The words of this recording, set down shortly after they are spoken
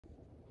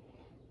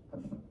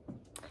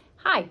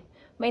Hi,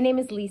 my name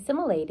is Lisa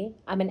Milady.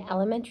 I'm an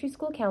elementary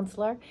school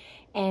counselor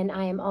and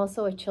I am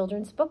also a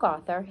children's book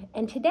author.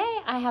 And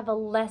today I have a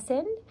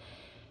lesson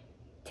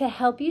to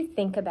help you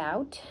think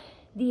about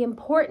the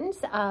importance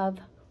of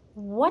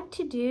what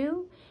to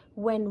do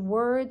when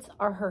words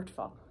are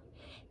hurtful.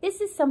 This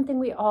is something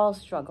we all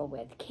struggle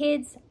with.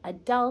 Kids,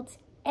 adults,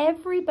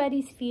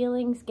 everybody's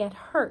feelings get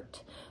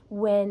hurt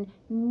when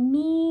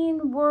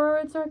mean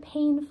words or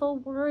painful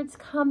words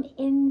come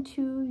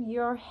into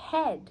your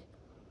head.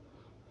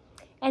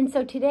 And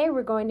so today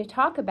we're going to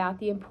talk about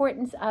the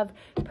importance of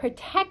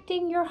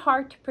protecting your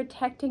heart,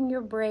 protecting your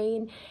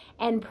brain,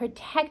 and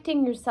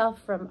protecting yourself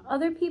from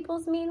other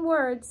people's mean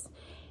words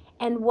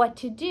and what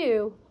to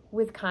do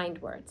with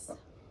kind words.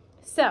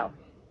 So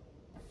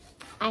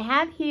I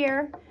have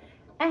here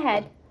a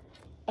head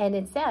and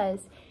it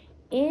says,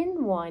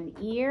 in one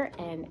ear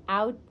and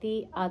out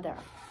the other.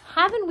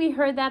 Haven't we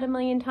heard that a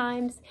million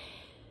times?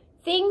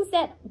 Things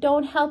that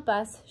don't help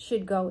us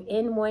should go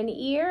in one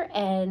ear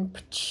and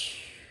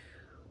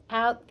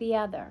out the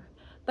other.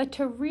 But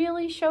to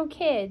really show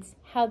kids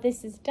how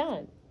this is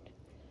done,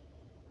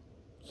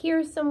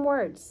 here's some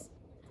words,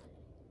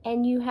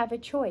 and you have a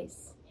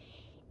choice.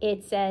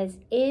 It says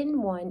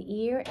in one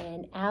ear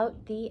and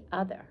out the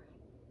other.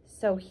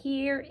 So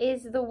here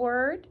is the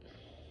word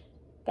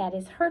that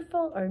is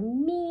hurtful or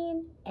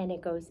mean, and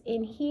it goes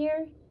in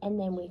here, and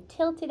then we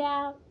tilt it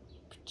out,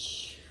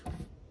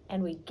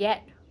 and we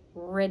get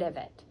rid of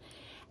it.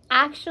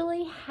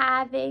 Actually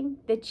having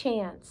the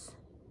chance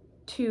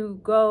to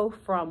go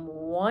from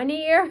one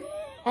ear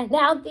and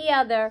out the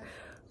other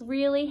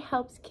really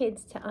helps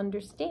kids to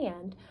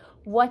understand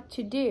what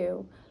to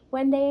do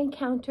when they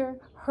encounter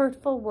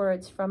hurtful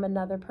words from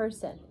another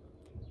person.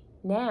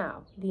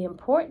 Now, the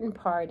important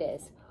part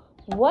is,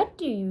 what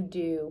do you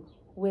do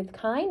with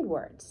kind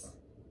words?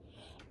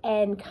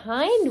 And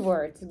kind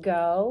words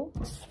go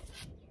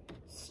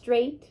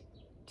straight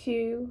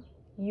to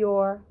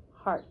your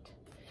heart.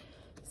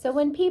 So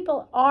when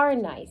people are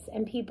nice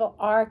and people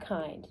are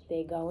kind,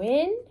 they go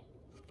in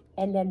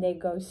and then they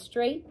go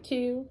straight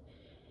to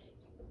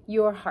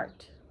your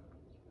heart.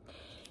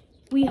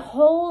 We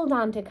hold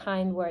on to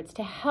kind words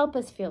to help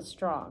us feel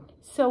strong.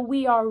 So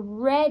we are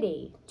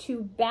ready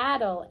to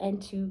battle and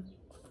to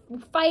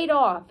fight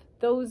off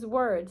those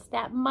words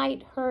that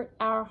might hurt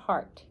our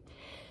heart.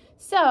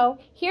 So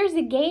here's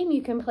a game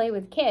you can play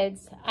with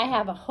kids. I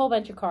have a whole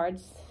bunch of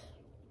cards.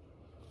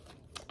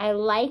 I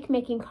like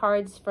making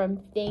cards from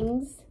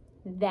things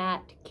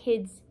that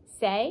kids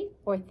say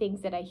or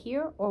things that I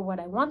hear or what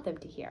I want them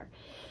to hear.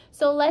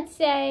 So let's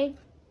say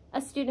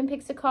a student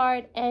picks a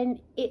card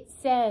and it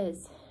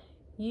says,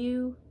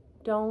 "You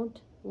don't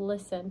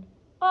listen."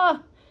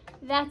 Oh,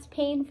 that's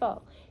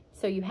painful.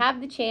 So you have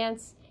the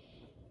chance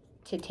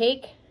to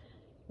take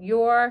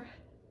your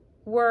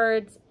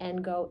words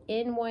and go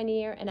in one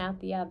ear and out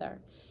the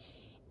other.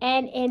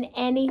 And in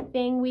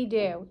anything we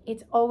do,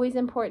 it's always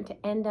important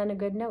to end on a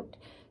good note.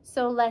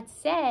 So let's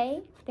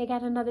say they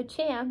got another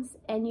chance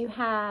and you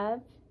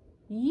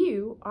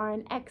are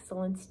an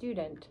excellent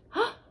student.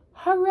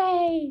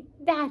 Hooray!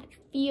 That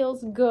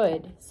feels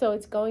good. So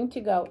it's going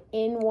to go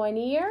in one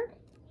ear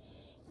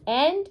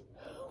and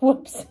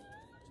whoops,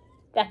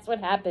 that's what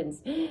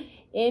happens.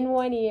 In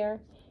one ear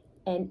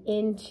and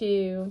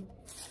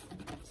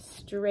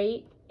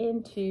straight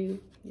into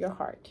your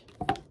heart.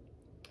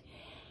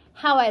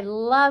 How I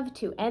love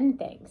to end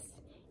things.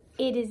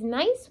 It is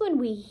nice when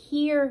we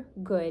hear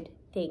good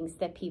things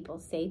that people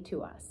say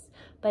to us,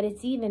 but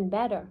it's even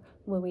better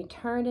when we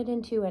turn it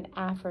into an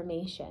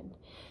affirmation.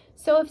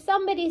 So if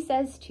somebody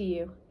says to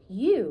you,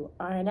 "You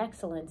are an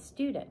excellent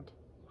student,"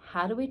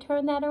 how do we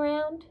turn that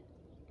around?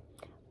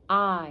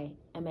 I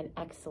am an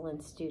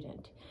excellent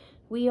student.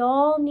 We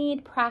all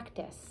need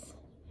practice.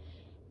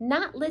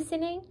 Not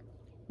listening,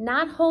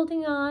 not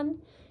holding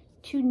on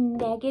to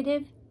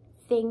negative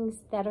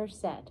things that are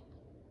said.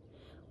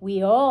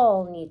 We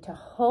all need to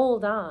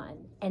hold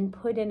on and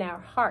put in our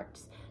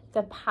hearts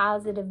the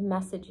positive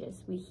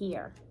messages we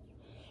hear.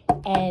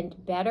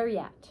 And better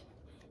yet,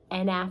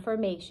 an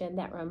affirmation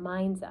that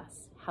reminds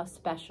us how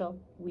special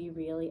we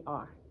really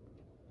are.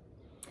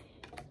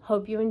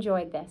 Hope you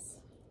enjoyed this.